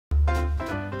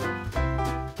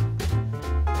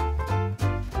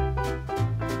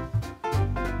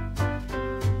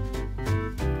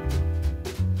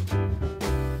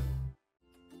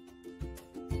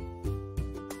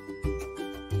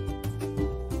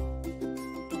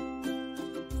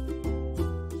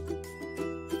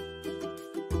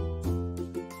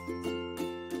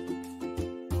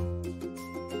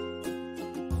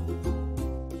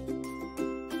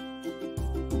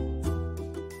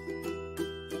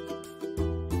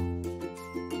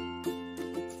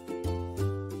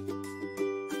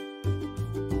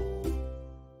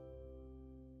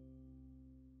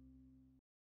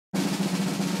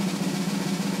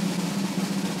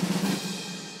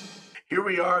Here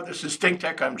we are. This is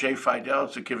ThinkTech. I'm Jay Fidell.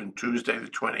 It's a given Tuesday, the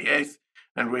 28th,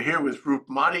 and we're here with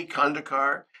Roopmati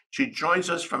Khandekar. She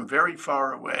joins us from very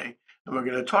far away, and we're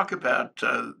going to talk about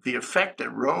the effect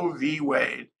that Roe v.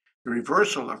 Wade, the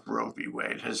reversal of Roe v.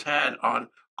 Wade, has had on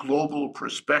global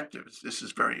perspectives. This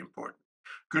is very important.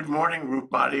 Good morning,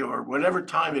 Roopmati, or whatever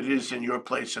time it is in your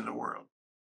place in the world.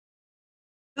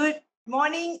 Good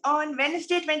morning on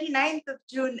Wednesday, 29th of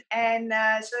June. And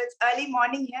so it's early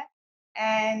morning here.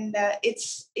 And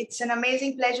it's an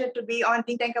amazing pleasure to be on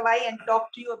ThinkTech Hawaii and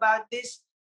talk to you about this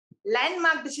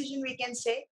landmark decision, we can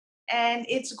say. And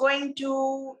it's going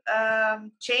to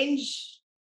change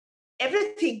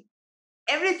everything,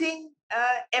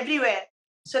 everywhere.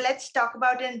 So let's talk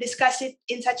about it and discuss it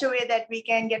in such a way that we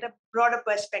can get a broader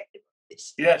perspective of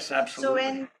this. Yes,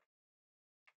 absolutely.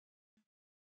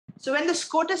 So when the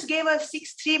SCOTUS gave a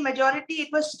 6-3 majority,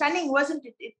 it was stunning, wasn't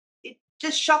it? It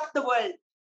just shocked the world,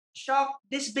 shocked,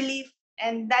 disbelief,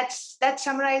 and that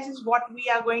summarizes what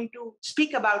we are going to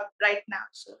speak about right now.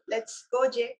 So let's go,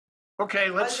 Jay.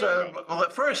 Okay,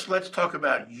 first let's talk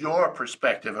about your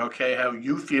perspective, okay, how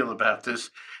you feel about this,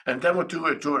 and then we'll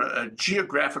do a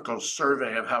geographical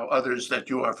survey of how others that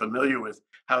you are familiar with,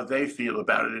 how they feel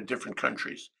about it in different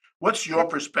countries. What's your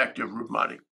perspective,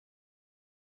 Roopmati?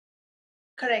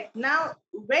 Correct. Now,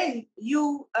 when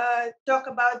you talk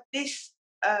about this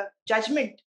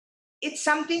judgment, it's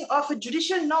something of a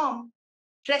judicial norm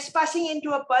trespassing into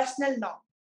a personal norm.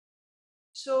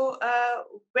 So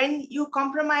when you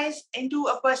compromise into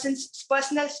a person's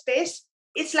personal space,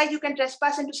 it's like you can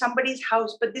trespass into somebody's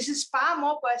house, but this is far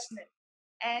more personal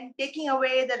and taking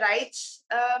away the rights.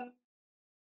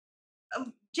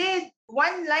 Jay,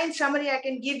 one line summary I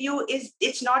can give you is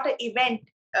it's not an event.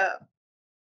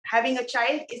 Having a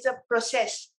child is a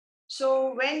process.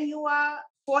 So when you are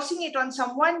forcing it on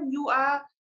someone, you are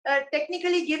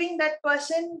technically giving that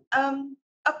person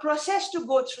a process to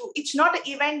go through. It's not an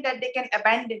event that they can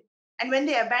abandon. And when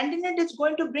they abandon it, it's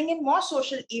going to bring in more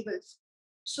social evils.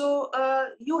 So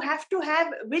you have to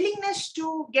have willingness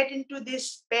to get into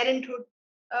this parenthood,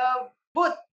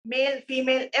 both male,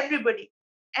 female, everybody.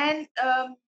 And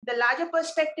the larger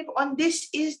perspective on this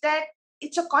is that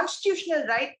it's a constitutional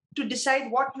right to decide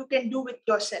what you can do with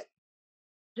yourself.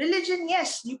 Religion,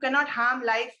 yes, you cannot harm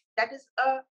life. That is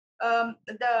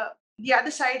the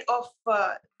other side of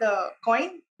the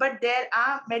coin. But there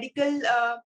are medical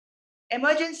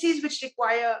emergencies which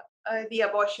require the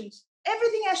abortions.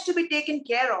 Everything has to be taken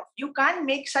care of. You can't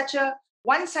make such a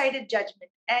one-sided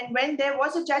judgment. And when there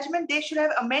was a judgment, they should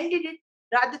have amended it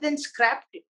rather than scrapped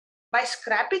it. By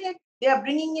scrapping it, they are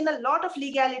bringing in a lot of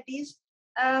legalities.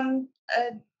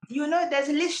 There's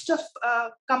a list of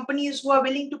companies who are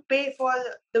willing to pay for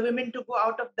the women to go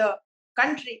out of the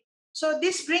country. So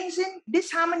this brings in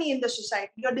disharmony in the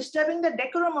society. You're disturbing the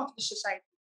decorum of the society.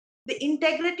 The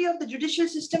integrity of the judicial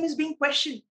system is being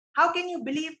questioned. How can you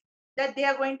believe that they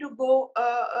are going to go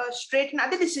straight in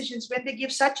other decisions when they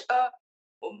give such a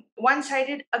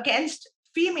one-sided against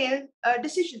female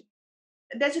decision?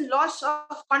 There's a loss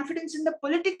of confidence in the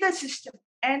political system,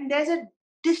 and there's a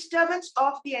disturbance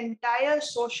of the entire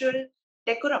social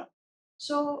decorum.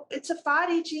 So it's a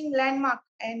far-reaching landmark,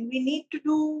 and we need to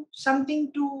do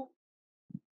something to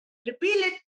repeal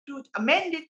it, to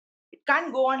amend it. It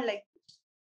can't go on like this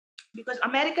because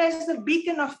America is the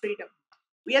beacon of freedom.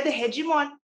 We are the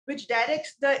hegemon which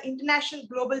directs the international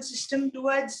global system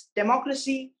towards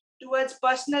democracy, towards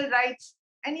personal rights.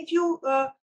 And if you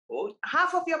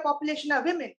half of your population are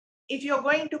women, if you're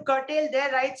going to curtail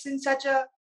their rights in such a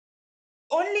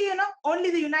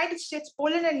only the United States,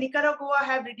 Poland, and Nicaragua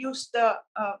have reduced the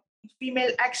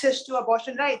female access to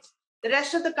abortion rights. The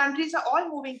rest of the countries are all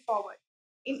moving forward.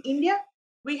 In India,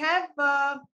 we have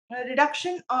a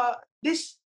reduction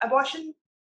this abortion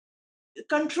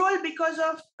control because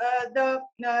of the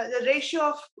ratio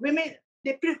of women,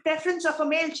 the preference of a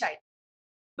male child.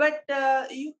 But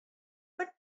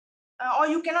or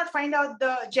you cannot find out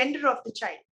the gender of the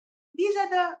child. These are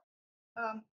the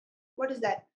what is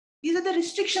that? These are the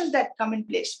restrictions that come in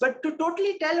place. But to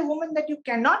totally tell a woman that you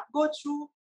cannot go through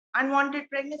unwanted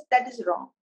pregnancy, that is wrong.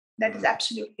 That is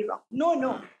absolutely wrong.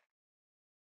 No.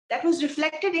 That was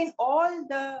reflected in all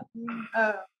the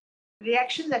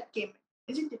reactions that came,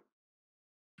 isn't it?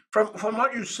 From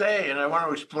what you say, and I want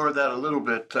to explore that a little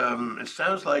bit, it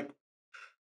sounds like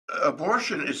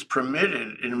abortion is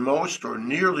permitted in most or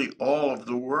nearly all of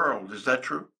the world. Is that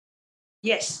true?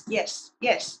 Yes.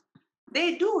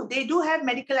 They do have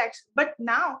medical access. But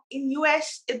now in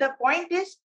US, the point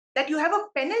is that you have a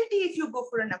penalty if you go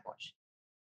for an abortion.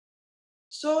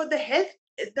 So the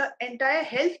entire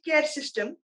healthcare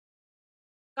system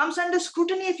comes under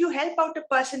scrutiny if you help out a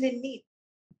person in need.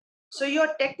 So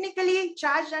you're technically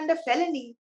charged under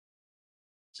felony.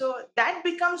 So that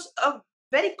becomes a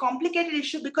very complicated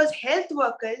issue because health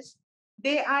workers,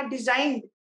 they are designed,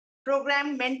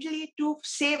 programmed mentally to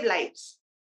save lives.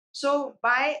 So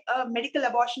by a medical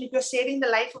abortion, if you're saving the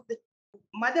life of the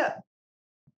mother,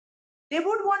 they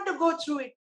would want to go through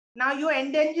it. Now you're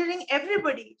endangering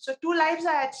everybody. So two lives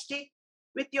are at stake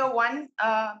with your one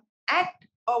act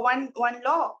or one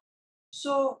law.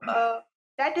 So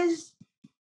that is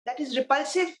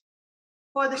repulsive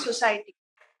for the society.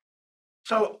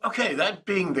 So, okay, that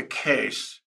being the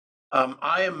case,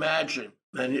 I imagine,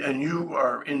 and you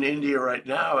are in India right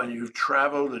now, and you've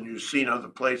traveled and you've seen other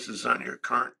places on your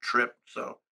current trip.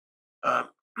 So, um,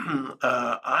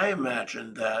 I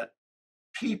imagine that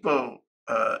people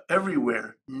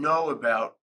everywhere know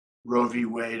about Roe v.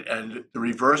 Wade and the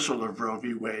reversal of Roe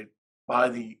v. Wade by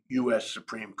the U.S.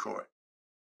 Supreme Court.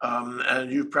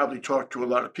 And you've probably talked to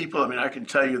a lot of people. I mean, I can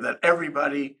tell you that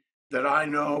everybody that I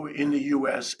know in the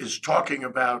US is talking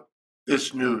about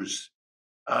this news.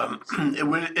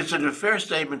 Is it a fair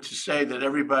statement to say that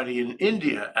everybody in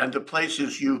India and the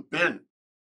places you've been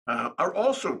are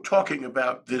also talking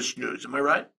about this news? Am I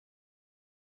right?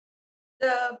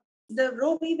 The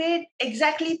Roe v. Wade,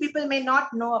 exactly, people may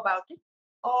not know about it,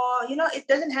 or it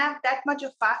doesn't have that much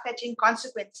of far-fetching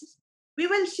consequences. We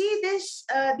will see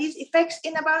these effects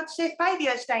in about, say, 5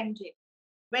 years time, Jay,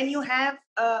 when you have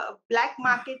a black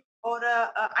market or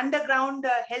a underground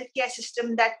healthcare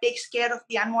system that takes care of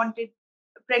the unwanted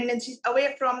pregnancies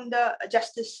away from the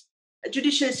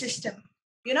judicial system.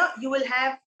 You will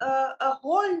have a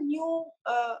whole new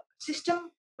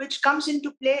system which comes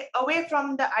into play away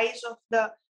from the eyes of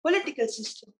the political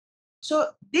system. So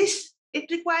this, it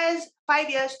requires 5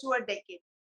 years to a decade.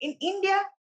 In India,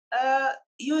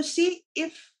 you see,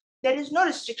 if there is no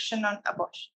restriction on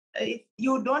abortion, if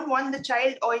you don't want the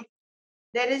child, or if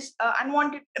there is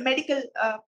unwanted medical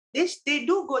this, they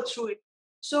do go through it.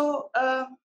 So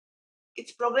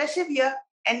it's progressive here,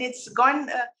 and it's gone.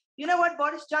 You know what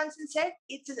Boris Johnson said?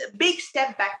 It's a big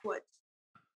step backwards.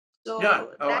 Yeah.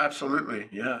 So Oh, absolutely.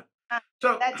 Yeah. uh,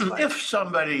 So that's what. if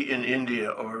somebody in India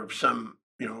or some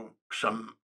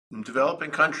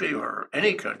developing country or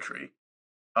any country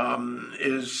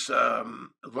is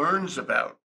learns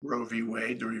about Roe v.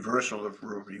 Wade, the reversal of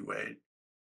Roe v. Wade,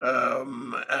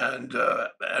 and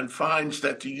finds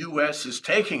that the U.S. is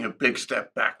taking a big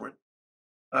step backward,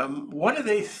 what do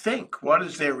they think? What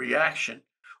is their reaction?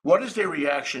 What is their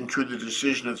reaction to the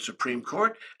decision of the Supreme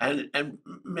Court? And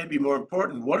maybe more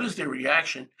important, what is their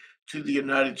reaction to the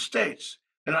United States?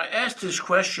 And I asked this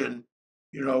question,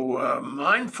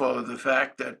 mindful of the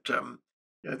fact that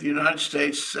the United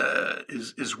States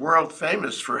is world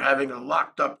famous for having a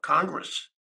locked up Congress,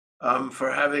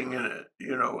 for having an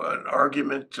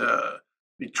argument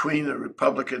between the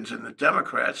Republicans and the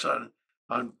Democrats on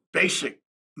basic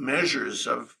measures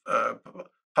of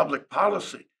public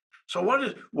policy. So,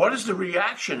 what is the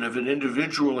reaction of an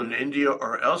individual in India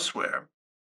or elsewhere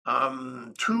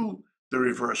to the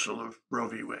reversal of Roe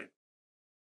v. Wade?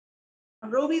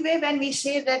 Roe v. Wade, when we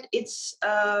say that it's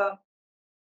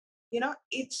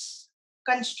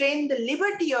constrained the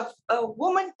liberty of a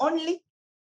woman only,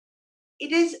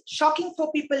 it is shocking for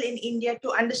people in India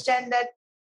to understand that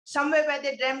somewhere where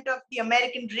they dreamt of the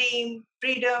American dream,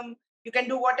 freedom, you can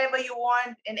do whatever you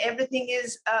want, and everything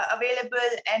is available,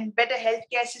 and better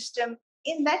healthcare system.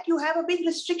 In that, you have a big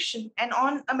restriction, and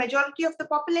on a majority of the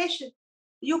population,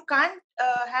 you can't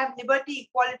have liberty,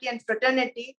 equality, and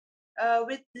fraternity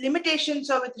with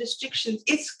limitations or with restrictions.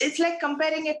 It's like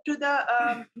comparing it to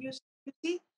the you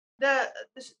see the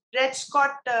Dred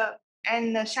Scott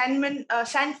and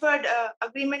Sanford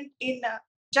agreement in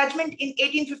judgment in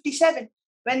 1857,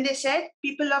 when they said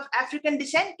people of African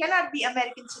descent cannot be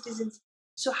American citizens.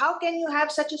 So how can you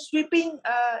have such a sweeping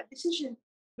decision,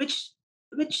 which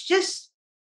just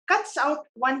cuts out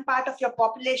one part of your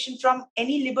population from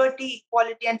any liberty,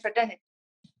 equality, and fraternity?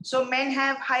 So men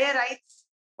have higher rights.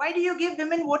 Why do you give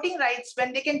women voting rights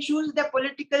when they can choose their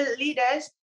political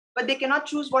leaders, but they cannot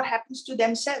choose what happens to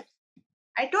themselves?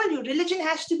 I told you, religion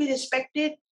has to be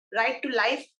respected. Right to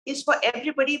life is for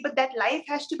everybody, but that life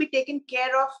has to be taken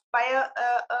care of by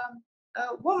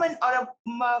a woman or a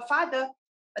father,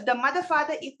 the mother,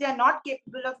 father. If they are not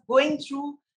capable of going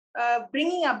through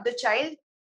bringing up the child,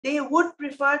 they would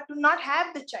prefer to not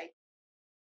have the child.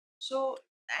 So,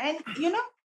 and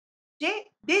Jay,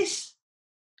 this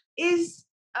is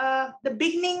the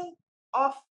beginning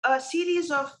of a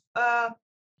series of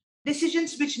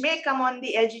decisions which may come on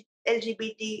the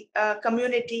LGBT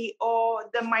community or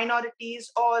the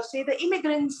minorities or say the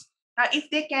immigrants. If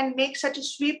they can make such a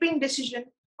sweeping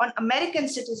decision on American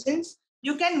citizens,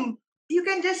 you can you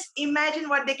can just imagine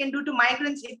what they can do to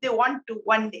migrants if they want to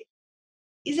one day,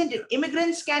 isn't it?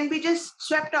 Immigrants can be just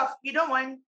swept off. You don't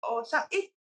want, or some. It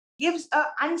gives a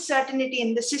uncertainty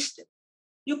in the system.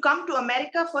 You come to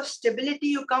America for stability,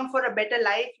 you come for a better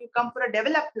life, you come for a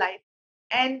developed life.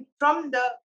 And from the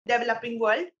developing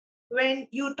world, when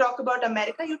you talk about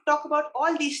America, you talk about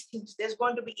all these things. There's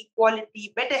going to be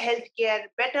equality, better healthcare,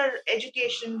 better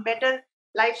education, better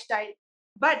lifestyle.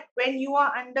 But when you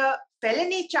are under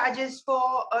felony charges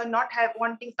for not have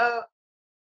wanting a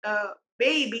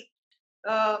baby,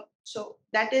 so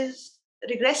that is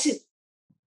regressive.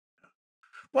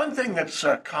 One thing that's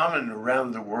common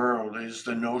around the world is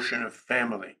the notion of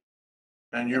family,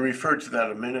 and you referred to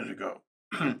that a minute ago.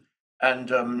 And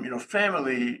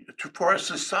family for a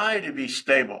society to be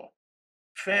stable,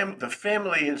 the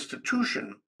family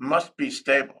institution must be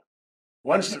stable.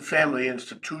 Once the family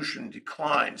institution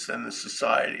declines, then the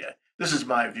society, this is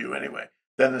my view anyway,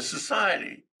 then the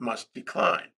society must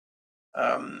decline.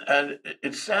 And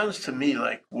it sounds to me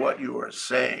like what you are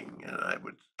saying, and I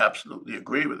would absolutely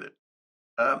agree with it,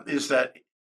 is that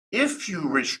if you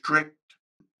restrict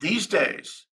these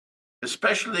days,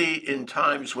 especially in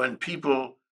times when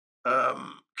people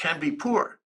can be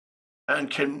poor and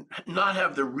can not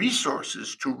have the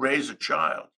resources to raise a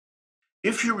child,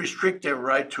 if you restrict their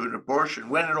right to an abortion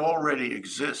when it already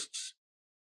exists,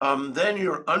 then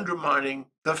you're undermining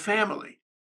the family.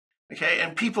 Okay,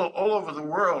 and people all over the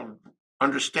world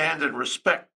understand and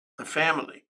respect the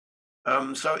family.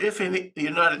 So if in the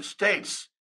United States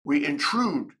we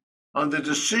intrude on the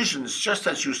decisions, just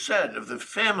as you said, of the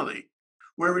family,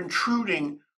 we're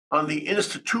intruding on the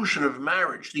institution of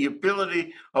marriage, the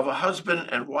ability of a husband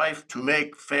and wife to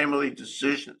make family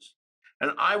decisions.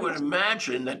 And I would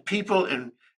imagine that people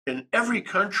in every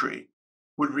country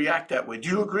would react that way. Do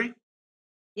you agree?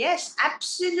 Yes,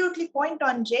 absolutely. Point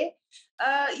on, Jay.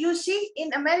 You see,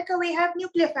 in America, we have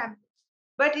nuclear families.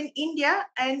 But in India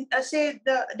and say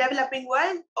the developing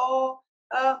world or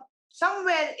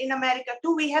somewhere in America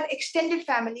too, we have extended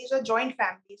families or joint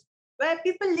families where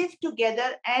people live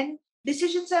together and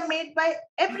decisions are made by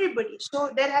everybody.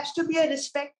 So there has to be a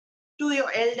respect to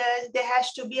your elders. There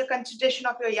has to be a consideration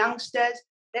of your youngsters.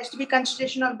 There has to be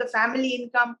consideration of the family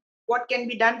income, what can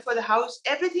be done for the house,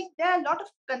 everything. There are a lot of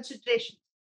considerations.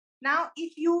 Now,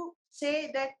 if you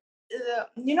say that,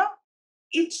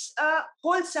 it's a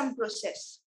wholesome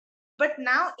process. But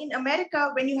now in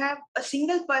America, when you have a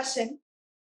single person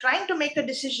trying to make a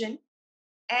decision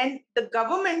and the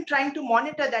government trying to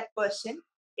monitor that person,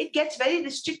 it gets very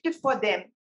restrictive for them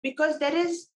because there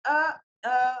is a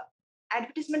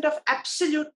advertisement of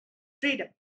absolute freedom,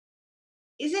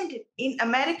 isn't it? In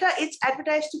America, it's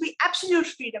advertised to be absolute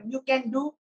freedom. You can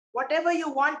do whatever you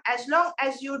want as long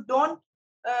as you don't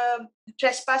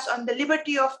trespass on the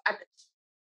liberty of others.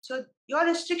 So your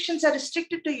restrictions are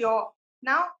restricted to your.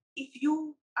 Now, if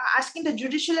you are asking the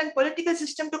judicial and political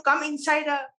system to come inside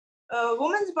a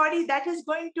woman's body, that is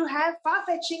going to have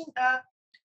far-fetching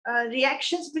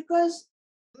reactions because,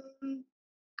 um,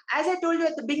 as I told you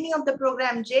at the beginning of the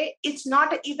program, Jay, it's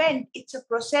not an event; it's a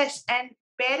process, and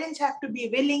parents have to be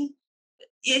willing.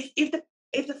 If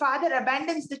the father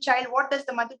abandons the child, what does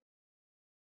the mother?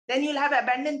 Then you'll have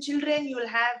abandoned children. You'll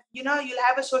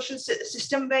have a social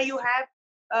system where you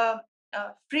have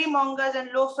free mongers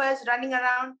and loafers running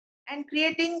around and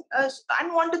creating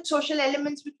unwanted social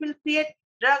elements which will create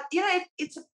drug.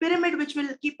 It's a pyramid which will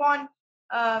keep on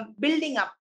building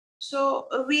up. So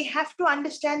we have to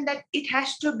understand that it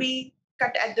has to be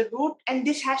cut at the root, and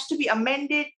this has to be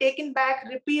amended, taken back,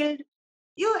 repealed.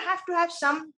 You have to have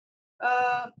some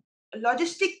uh,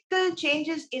 logistical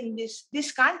changes in this.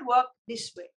 This can't work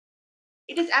this way.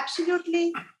 It is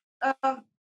absolutely uh,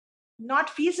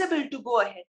 not feasible to go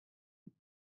ahead.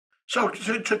 So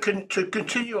to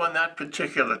continue on that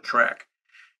particular track,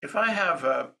 if I have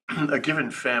a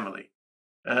given family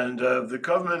and the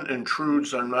government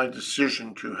intrudes on my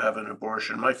decision to have an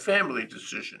abortion, my family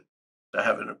decision to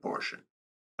have an abortion,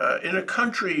 in a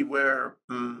country where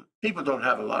people don't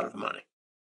have a lot of money,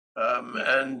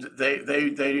 and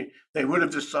they would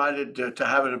have decided to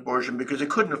have an abortion because they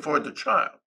couldn't afford the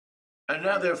child, and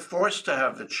now they're forced to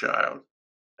have the child,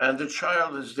 and the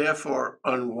child is therefore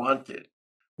unwanted.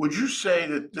 Would you say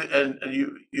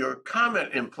that, your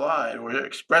comment implied or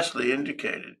expressly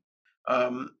indicated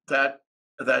that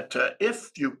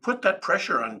if you put that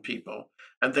pressure on people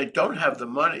and they don't have the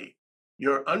money,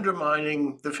 you're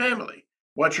undermining the family?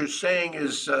 What you're saying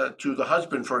is to the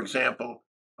husband, for example,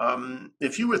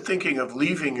 if you were thinking of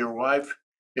leaving your wife,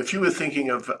 if you were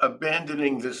thinking of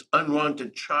abandoning this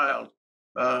unwanted child,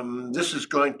 this is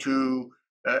going to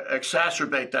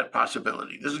exacerbate that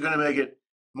possibility. This is going to make it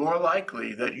more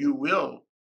likely that you will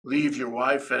leave your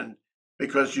wife and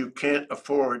because you can't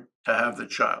afford to have the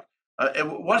child.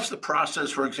 And what's the process,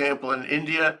 for example, in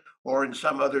India or in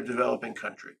some other developing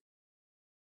country?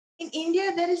 In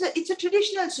India, it's a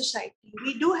traditional society.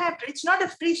 We do have, it's not a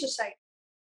free society.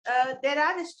 There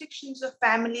are restrictions of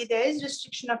family, there is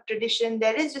restriction of tradition,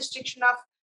 there is restriction of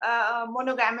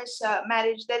monogamous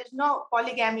marriage, there is no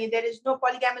polygamy, there is no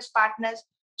polygamous partners.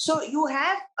 So you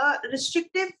have a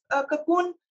restrictive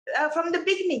cocoon from the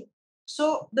beginning.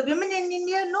 So the women in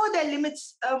India know their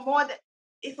limits more than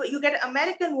if you get an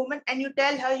American woman and you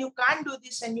tell her you can't do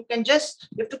this and you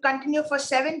have to continue for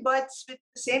 7 births with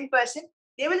the same person,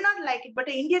 they will not like it. But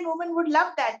an Indian woman would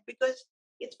love that because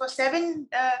it's for seven.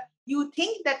 You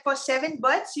think that for 7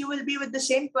 births you will be with the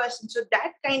same person, so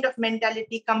that kind of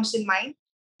mentality comes in mind.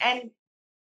 And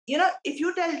if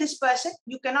you tell this person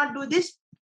you cannot do this,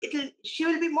 it'll she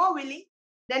will be more willing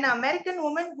than an American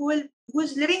woman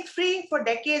who's living free for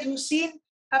decades, who's seen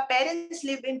her parents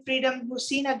live in freedom, who's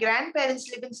seen her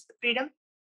grandparents live in freedom,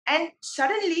 and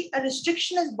suddenly a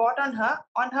restriction is brought on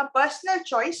her personal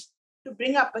choice to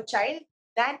bring up a child.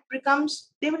 That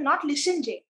becomes, they will not listen,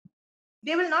 Jay.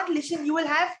 They will not listen. You will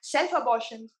have self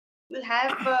abortions. You will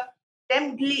have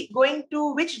them going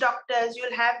to witch doctors. You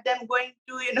will have them going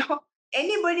to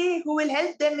anybody who will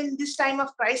help them in this time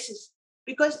of crisis,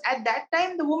 because at that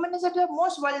time the woman is at her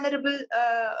most vulnerable,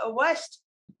 worst.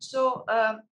 So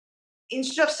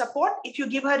instead of support, if you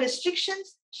give her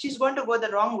restrictions, she's going to go the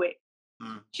wrong way.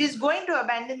 Mm. She's going to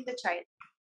abandon the child.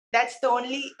 That's the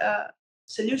only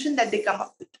solution that they come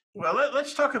up with. Well,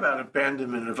 let's talk about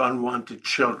abandonment of unwanted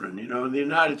children. In the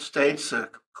United States,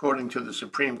 according to the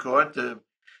Supreme Court,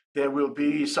 there will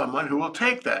be someone who will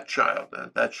take that child.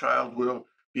 That child will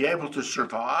be able to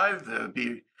survive. There'll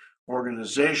be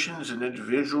organizations and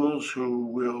individuals who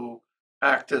will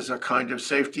act as a kind of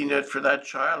safety net for that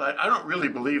child. I don't really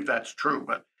believe that's true,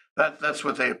 but that's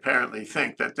what they apparently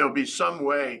think, that there'll be some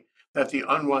way that the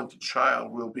unwanted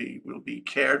child will be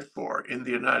cared for in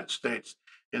the United States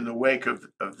in the wake of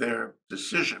their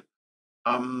decision.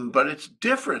 But it's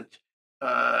different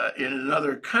in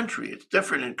another country. It's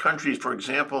different in countries, for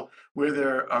example, where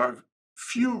there are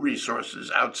few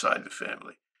resources outside the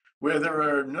family, where there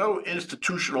are no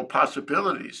institutional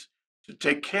possibilities to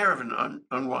take care of an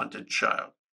unwanted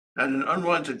child. And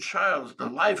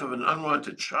the life of an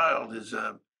unwanted child is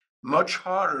a much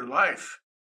harder life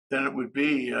than it would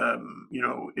be,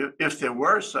 if there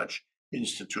were such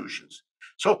institutions.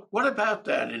 So, what about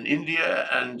that in India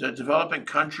and developing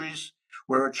countries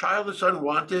where a child is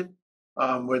unwanted,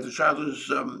 where the child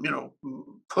is,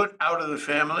 put out of the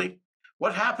family?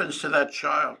 What happens to that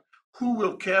child? Who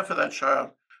will care for that child?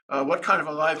 What kind of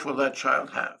a life will that child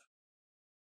have?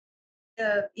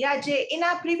 Yeah, Jay, in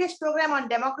our previous program on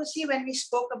democracy, when we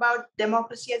spoke about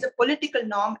democracy as a political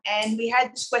norm, and we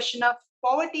had this question of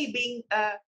poverty being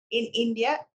in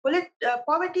India,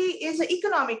 poverty is an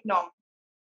economic norm.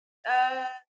 uh,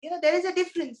 there is a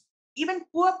difference. Even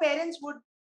poor parents would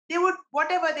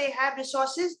whatever they have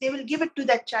resources, they will give it to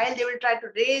that child, they will try to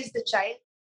raise the child.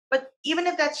 But even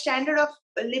if that standard of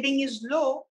living is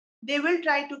low, they will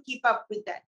try to keep up with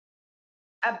that.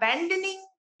 Abandoning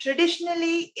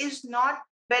traditionally is not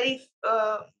very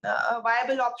a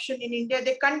viable option in India.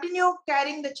 They continue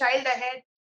carrying the child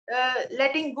ahead,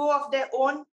 letting go of their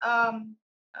own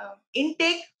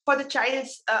intake for the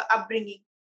child's upbringing.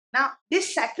 Now,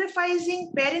 this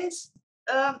sacrificing parents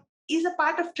is a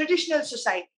part of traditional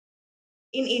society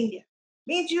in India.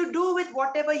 Means you do with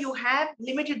whatever you have,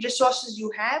 limited resources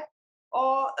you have,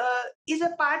 or is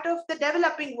a part of the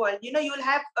developing world. You'll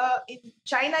have in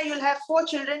China, you'll have 4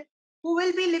 children who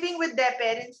will be living with their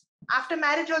parents. After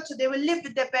marriage, also, they will live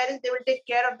with their parents, they will take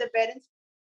care of their parents.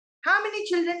 How many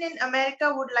children in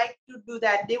America would like to do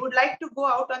that? They would like to go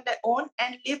out on their own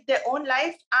and live their own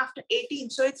life after 18.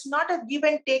 So it's not a give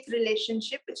and take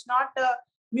relationship, it's not a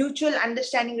mutual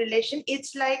understanding relation.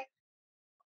 It's like,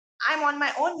 I'm on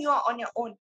my own, you are on your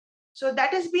own. So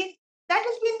that has been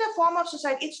the form of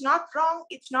society. It's not wrong,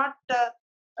 it's not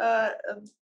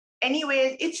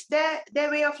anyway, it's their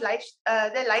way of life,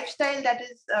 their lifestyle that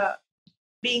is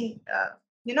being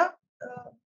you know uh,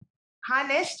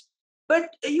 harnessed.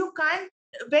 But you can't,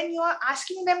 when you are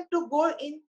asking them to go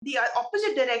in the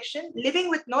opposite direction, living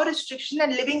with no restriction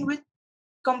and living with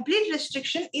complete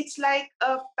restriction, it's like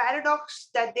a paradox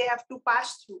that they have to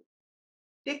pass through.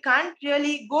 They can't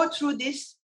really go through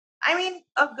this. I mean,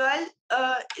 a girl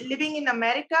living in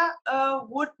America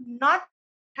would not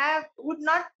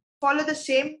follow the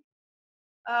same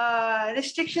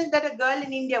restrictions that a girl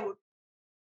in India would.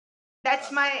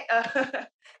 That's my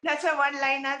that's a one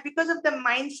liner, because of the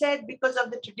mindset, because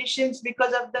of the traditions,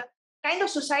 because of the kind of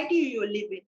society you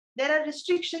live in. There are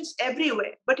restrictions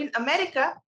everywhere, but in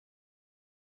America,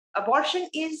 abortion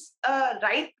is a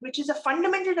right, which is a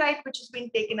fundamental right, which has been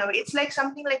taken away. It's like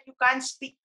something like you can't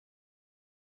speak.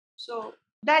 So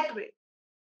that way.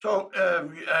 So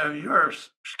you're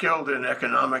skilled in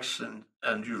economics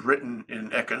and you've written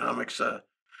in economics. I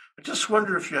just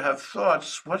wonder if you have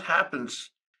thoughts. What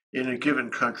happens in a given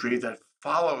country that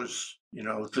follows,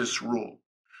 this rule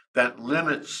that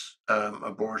limits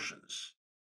abortions?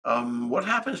 What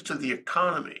happens to the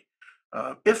economy?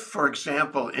 If, for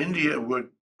example, India would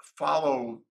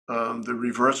follow the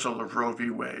reversal of Roe v.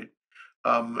 Wade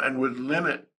and would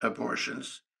limit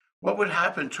abortions, what would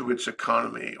happen to its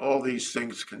economy, all these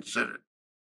things considered?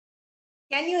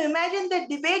 Can you imagine the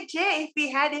debate, Jay?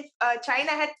 If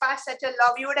China had passed such a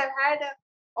law, we would have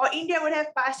or India would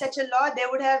have passed such a law.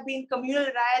 There would have been communal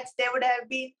riots. There would have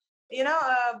been,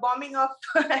 bombing of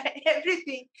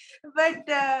everything. But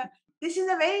this is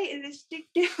a very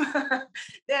restrictive,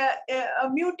 a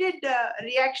muted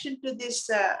reaction to this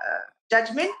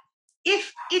judgment.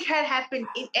 If it had happened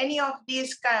in any of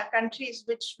these countries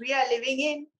which we are living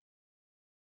in,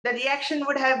 the reaction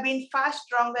would have been far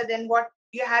stronger than what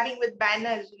you're having with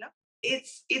banners.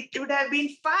 It would have been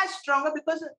far stronger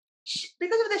because of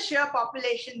the sheer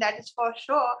population, that is for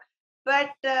sure,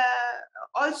 but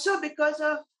also because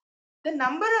of the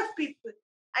number of people,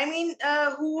 I mean,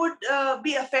 who would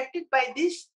be affected by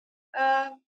this. uh,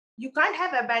 you can't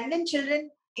have abandoned children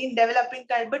in developing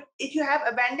countries, but if you have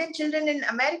abandoned children in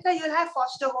America, you'll have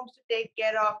foster homes to take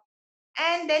care of,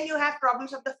 and then you have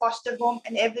problems of the foster home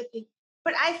and everything.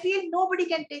 But I feel nobody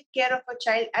can take care of a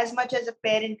child as much as a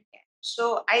parent can.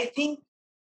 So I think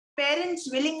parents'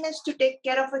 willingness to take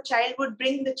care of a child would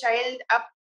bring the child up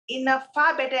in a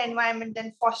far better environment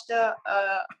than foster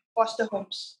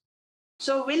homes.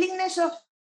 So willingness of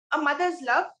a mother's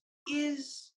love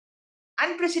is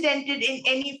unprecedented in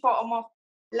any form of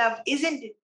love, isn't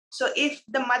it? So if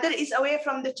the mother is away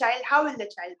from the child, how will the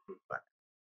child feel?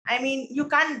 I mean, you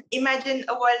can't imagine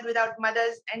a world without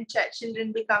mothers and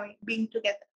children being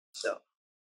together. So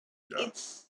Yeah.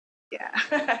 it's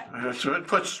yeah. So it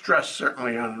puts stress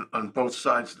certainly on both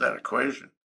sides of that equation.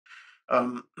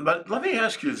 But let me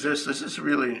ask you this. This is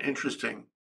really an interesting,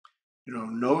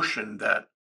 notion that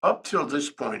up till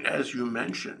this point, as you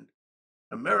mentioned,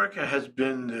 America has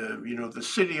been the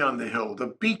city on the hill,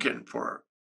 the beacon for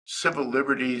civil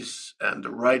liberties and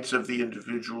the rights of the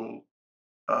individual.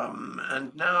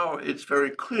 And now it's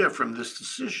very clear from this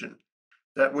decision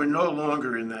that we're no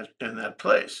longer in that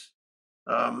place.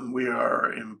 We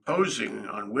are imposing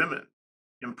on women,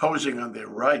 imposing on their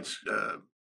rights,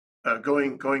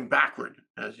 going backward,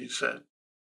 as you said,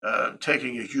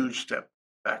 taking a huge step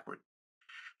backward.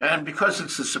 And because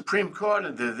it's the Supreme Court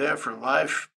and they're there for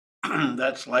life,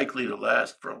 that's likely to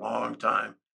last for a long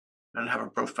time and have a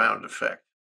profound effect.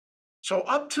 So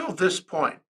up till this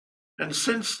point, and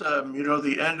since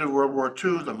the end of World War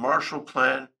II, the Marshall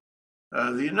Plan,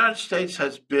 the United States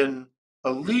has been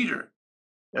a leader,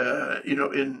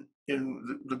 in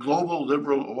the global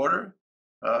liberal order,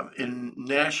 in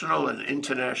national and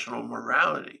international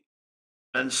morality.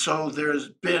 And so there's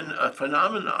been a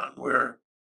phenomenon where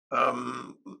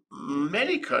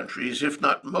many countries, if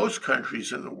not most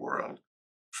countries in the world,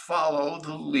 follow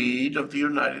the lead of the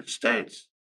United States.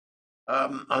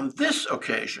 On this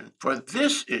occasion, for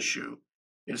this issue,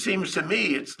 it seems to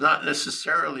me it's not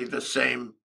necessarily the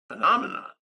same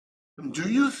phenomenon. Do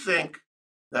you think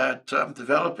that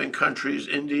developing countries,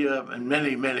 India and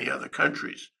many, many other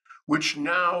countries, which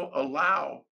now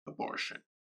allow abortion,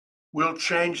 will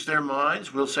change their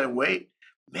minds? Will say, wait,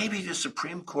 maybe the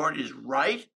Supreme Court is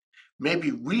right.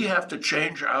 Maybe we have to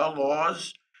change our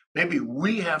laws. Maybe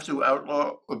we have to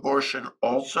outlaw abortion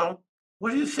also.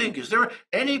 What do you think? Is there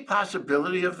any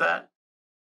possibility of that?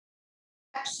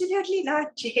 Absolutely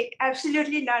not, Jake.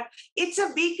 Absolutely not. It's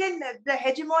a beacon. The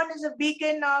hegemon is a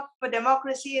beacon of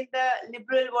democracy in the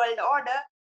liberal world order,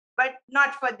 but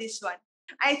not for this one.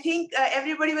 I think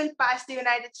everybody will pass the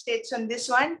United States on this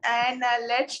one, and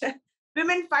let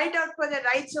women fight out for their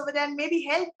rights over there and maybe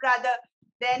help rather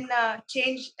than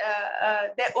change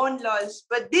their own laws.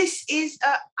 But this is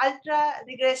a ultra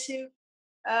regressive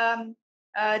um,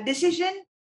 decision.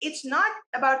 It's not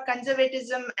about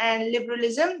conservatism and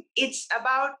liberalism. It's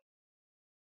about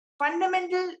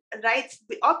fundamental rights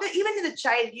of even the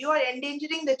child. You are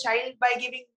endangering the child by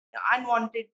giving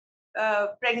unwanted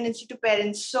pregnancy to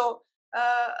parents. So,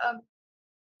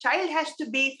 child has to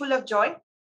be full of joy,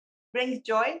 brings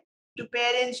joy to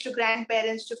parents, to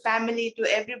grandparents, to family, to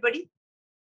everybody.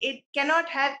 it cannot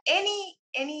have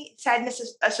any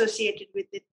sadness associated with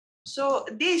it. So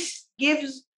this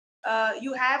gives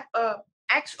you have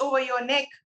axe over your neck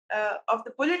of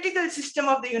the political system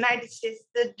of the United States,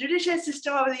 the judicial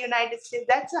system of the United States.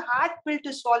 That's a hard pill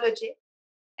to swallow, Jay.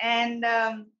 And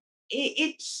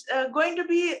it's going to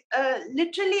be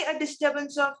literally a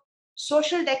disturbance of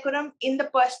social decorum in the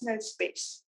personal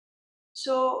space.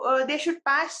 So they should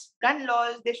pass gun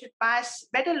laws. They should pass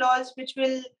better laws, which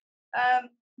will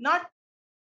not,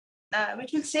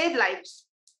 which will save lives.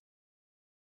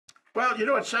 Well,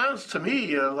 it sounds to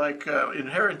me like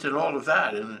inherent in all of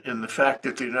that, in the fact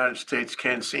that the United States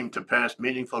can't seem to pass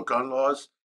meaningful gun laws,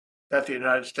 that the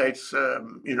United States,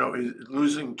 is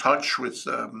losing touch with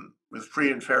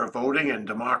free and fair voting and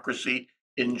democracy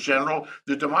in general,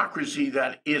 the democracy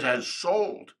that it has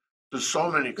sold to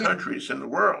so many Yes, countries in the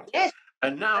world. yes,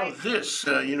 And now right. this,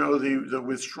 the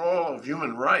withdrawal of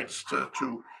human rights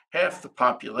to half the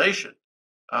population,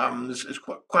 is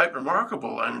quite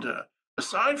remarkable. And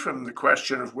aside from the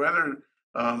question of whether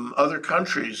other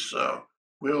countries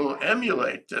will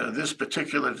emulate this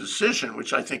particular decision,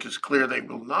 which I think is clear they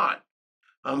will not,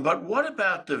 but what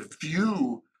about the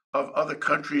view of other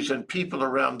countries and people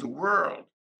around the world?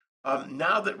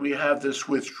 Now that we have this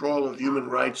withdrawal of human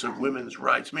rights, of women's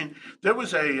rights, I mean, there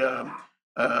was a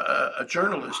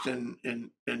journalist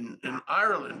in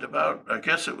Ireland about, I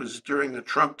guess it was during the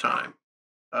Trump time,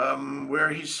 where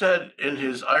he said in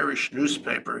his Irish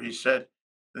newspaper, he said,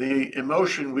 the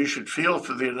emotion we should feel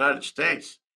for the United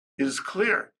States is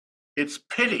clear. It's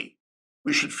pity.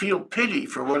 We should feel pity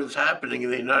for what is happening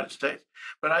in the United States.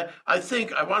 But I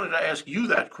think I wanted to ask you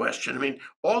that question. I mean,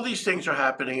 all these things are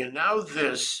happening, and now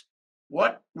this,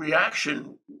 what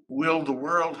reaction will the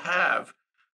world have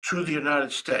to the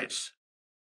United States?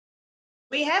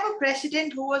 We have a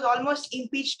president who was almost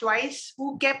impeached twice,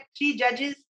 who kept three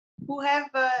judges, who have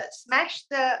smashed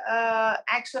the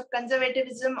acts of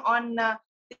conservatism on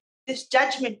this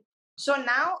judgment. So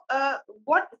now,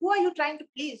 who are you trying to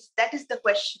please? That is the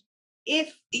question.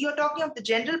 If you're talking of the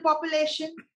general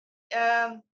population,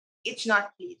 it's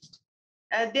not pleased.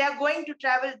 They are going to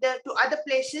travel there to other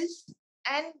places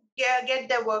and get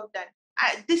their work done.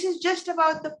 This is just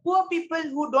about the poor people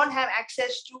who don't have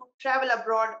access to travel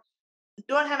abroad,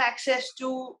 don't have access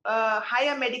to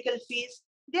higher medical fees.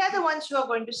 They are the ones who are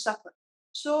going to suffer.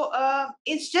 So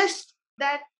it's just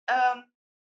that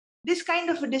this kind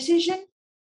of a decision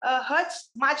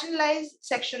hurts marginalized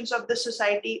sections of the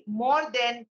society more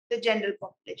than the general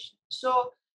population.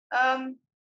 So um,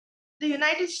 the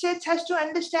United States has to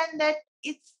understand that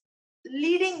it's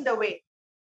leading the way.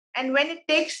 And when it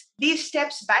takes these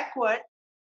steps backward,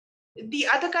 the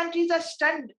other countries are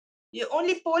stunned.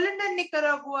 Only Poland and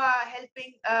Nicaragua are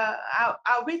helping,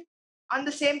 are with on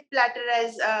the same platter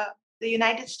as the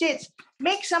United States.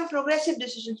 Make some progressive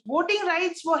decisions. Voting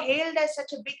rights were hailed as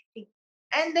such a big thing,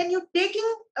 and then you're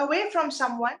taking away from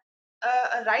someone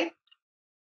a right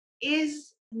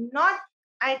is not.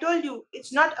 I told you,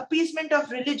 it's not appeasement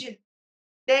of religion.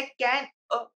 There can,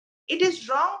 it is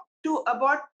wrong to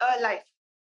abort a life,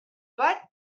 but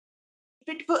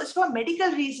if it was for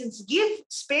medical reasons, give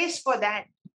space for that.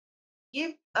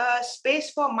 Give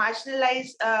space for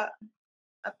marginalized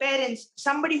parents,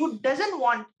 somebody who doesn't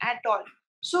want at all.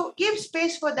 So give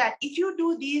space for that. If you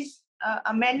do these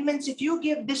amendments, if you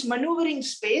give this maneuvering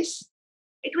space,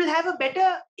 it will have a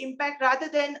better impact rather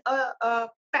than a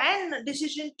pan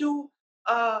decision to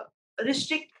uh,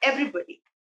 restrict everybody.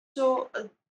 So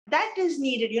that is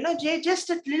needed. Jay, just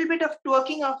a little bit of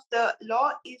twerking of the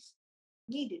law is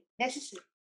needed, necessary.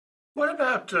 What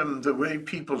about the way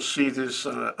people see this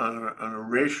on a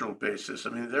racial basis? I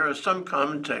mean, there are some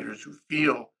commentators who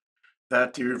feel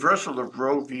that the reversal of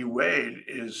Roe v. Wade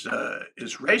is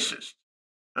racist,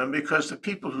 because the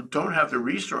people who don't have the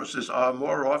resources are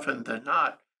more often than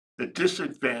not the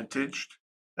disadvantaged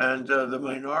and the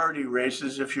minority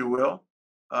races, if you will.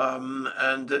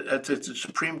 And at the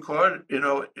Supreme Court,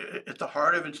 at the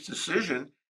heart of its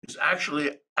decision is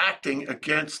actually acting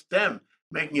against them,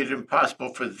 making it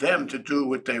impossible for them to do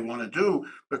what they want to do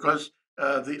because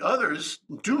the others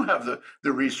do have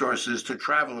the resources to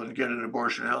travel and get an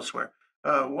abortion elsewhere.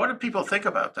 What do people think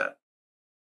about that?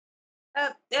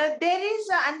 There is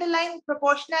an underlying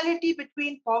proportionality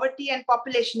between poverty and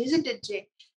population, isn't it, Jay?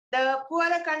 The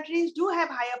poorer countries do have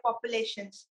higher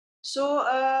populations.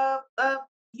 So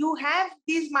you have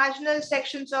these marginal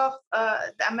sections of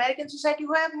the American society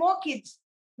who have more kids.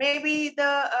 Maybe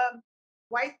the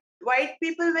white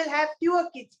people will have fewer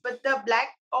kids, but the black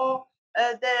or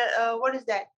the what is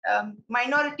that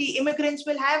minority immigrants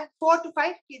will have 4 to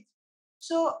 5 kids.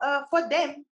 So for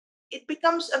them, it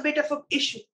becomes a bit of an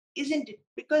issue. isn't it?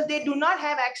 Because they do not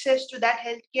have access to that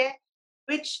healthcare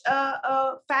which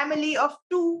a family of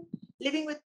two living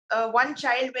with one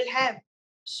child will have.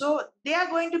 So they are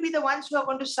going to be the ones who are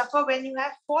going to suffer when you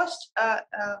have forced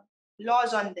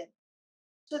laws on them.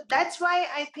 So that's why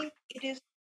I think it is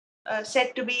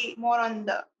said to be more on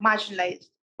the marginalized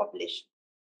population.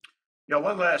 Yeah,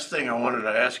 one last thing I wanted to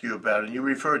ask you about, and you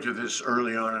referred to this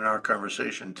early on in our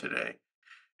conversation today,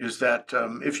 is that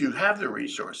if you have the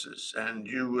resources and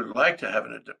you would like to have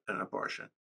an abortion,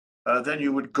 then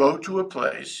you would go to a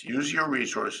place, use your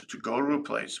resources to go to a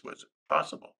place where it's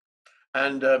possible.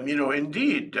 And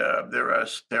indeed, there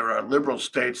are liberal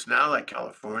states now like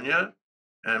California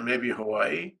and maybe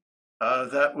Hawaii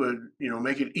that would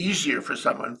make it easier for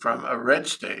someone from a red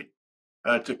state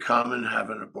to come and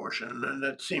have an abortion, and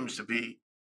that seems to be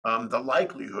the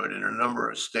likelihood in a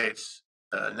number of states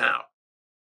now.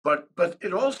 But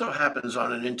it also happens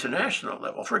on an international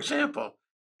level. For example,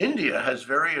 India has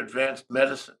very advanced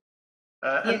medicine,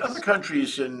 and other Yes.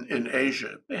 countries in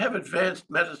Asia, they have advanced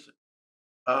medicine.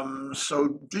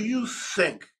 So do you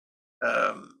think,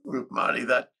 Roopmati,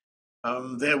 that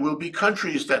there will be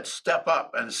countries that step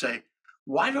up and say,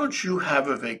 why don't you have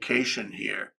a vacation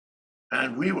here?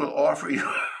 And we will offer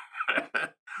you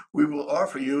we will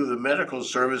offer you the medical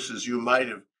services you might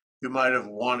have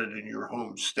wanted in your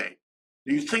home state.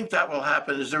 Do you think that will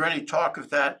happen? Is there any talk of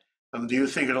that? Do you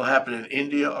think it'll happen in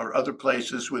India or other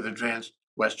places with advanced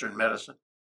Western medicine?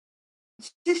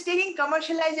 Just taking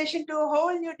commercialization to a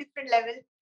whole new different level,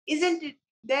 isn't it?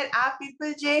 There are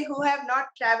people, Jay, who have not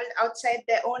traveled outside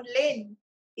their own lane,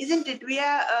 isn't it? We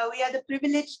are the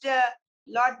privileged,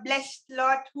 Lord blessed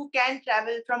lot who can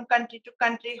travel from country to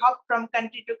country, hop from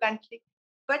country to country,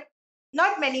 but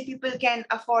not many people can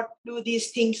afford to do these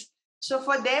things. So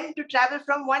for them to travel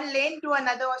from one lane to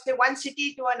another, or say one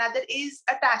city to another, is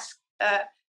a task.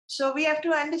 So we have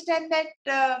to understand that.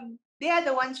 They are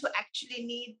the ones who actually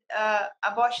need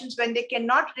abortions when they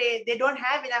cannot raise, they don't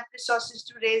have enough resources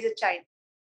to raise a child.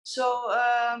 So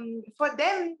for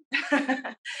them,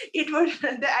 it would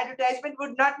the advertisement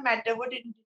would not matter, would it?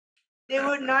 They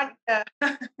would not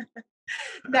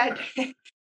that.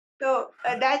 So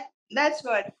that's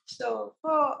what. So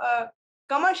for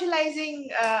commercializing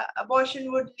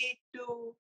abortion would lead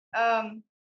to.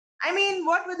 I mean,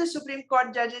 what were the Supreme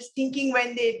Court judges thinking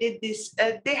when they did this?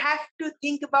 They have to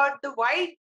think about the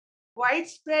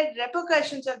widespread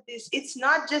repercussions of this. It's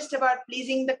not just about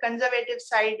pleasing the conservative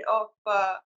side of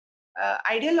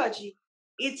ideology.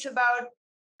 It's about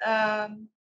um,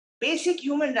 basic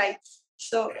human rights.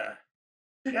 So Yeah.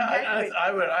 Yeah,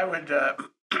 that way.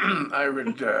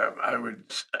 I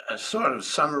would sort of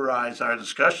summarize our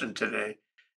discussion today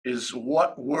is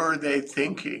what were they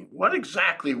thinking? What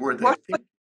exactly were they What thinking?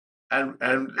 And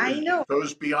I know. it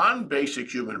goes beyond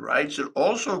basic human rights. It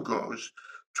also goes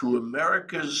to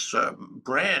America's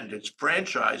brand, its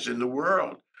franchise in the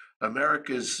world,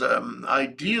 America's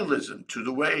idealism, to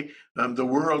the way the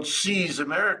world sees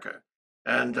America.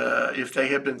 And if they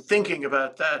had been thinking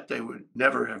about that, they would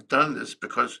never have done this,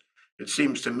 because it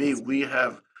seems to me we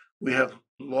have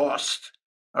lost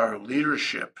our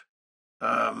leadership,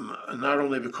 not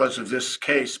only because of this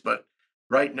case, but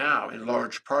right now, in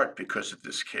large part because of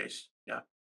this case. Yeah.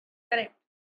 Correct.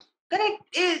 Correct.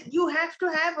 You have to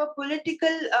have a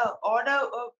political order,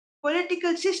 a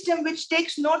political system which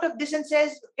takes note of this and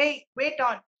says, "Hey, wait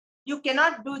on, you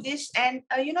cannot do this." And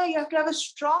you have to have a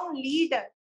strong leader.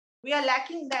 We are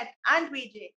lacking that, aren't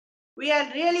we, Jay? We are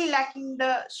really lacking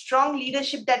the strong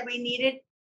leadership that we needed.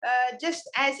 Just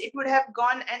as it would have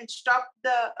gone and stopped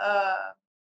the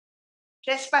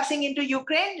trespassing into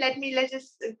Ukraine. Let's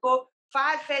just go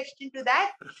far fetched into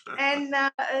that. And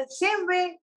same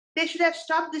way, they should have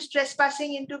stopped this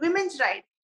trespassing into women's rights.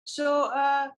 So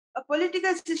a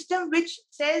political system which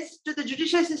says to the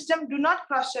judicial system, do not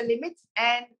cross your limits,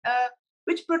 and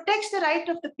which protects the right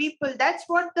of the people. That's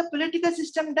what the political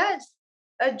system does.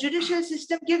 A judicial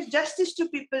system gives justice to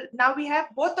people. Now we have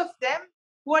both of them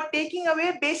who are taking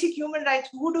away basic human rights.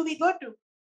 Who do we go to?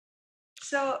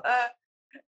 So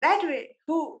that way,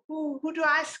 who to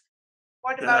ask?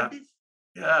 What Yeah. about this?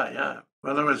 Yeah. Yeah.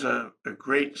 Well, there was a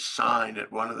great sign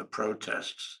at one of the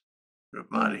protests, Mm.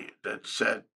 Roopmati, that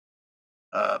said,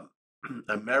 um,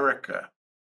 America,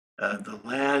 the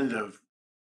land of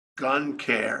gun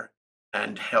care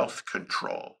and health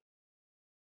control.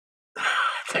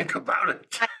 Think about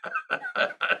it. I-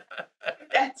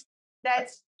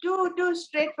 that's too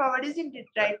straightforward, isn't it?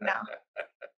 Right now,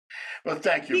 Well,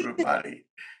 thank you, big. Roopmati.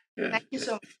 Thank you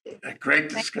so much. A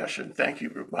great Thank discussion. Thank you,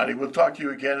 Roopmati. We'll talk to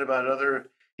you again about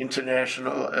other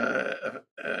international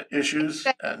issues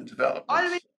you. and Always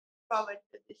developments. forward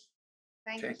to this.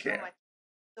 Thank Take you so care. much.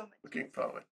 So much. Looking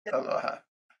forward. Aloha.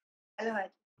 Aloha.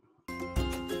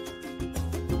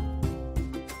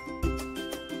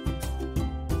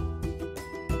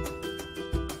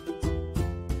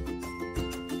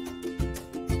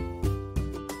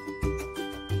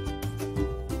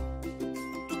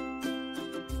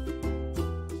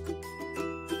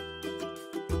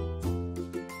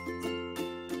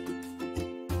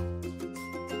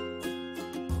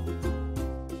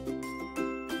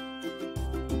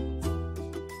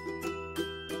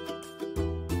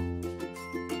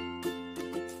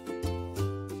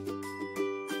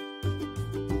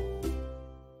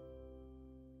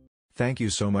 Thank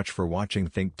you so much for watching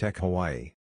ThinkTech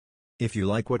Hawaii. If you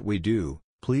like what we do,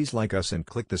 please like us and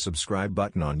click the subscribe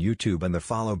button on YouTube and the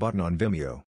follow button on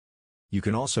Vimeo. You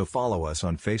can also follow us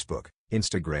on Facebook,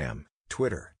 Instagram,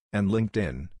 Twitter, and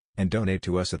LinkedIn, and donate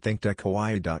to us at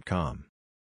thinktechhawaii.com.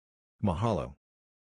 Mahalo.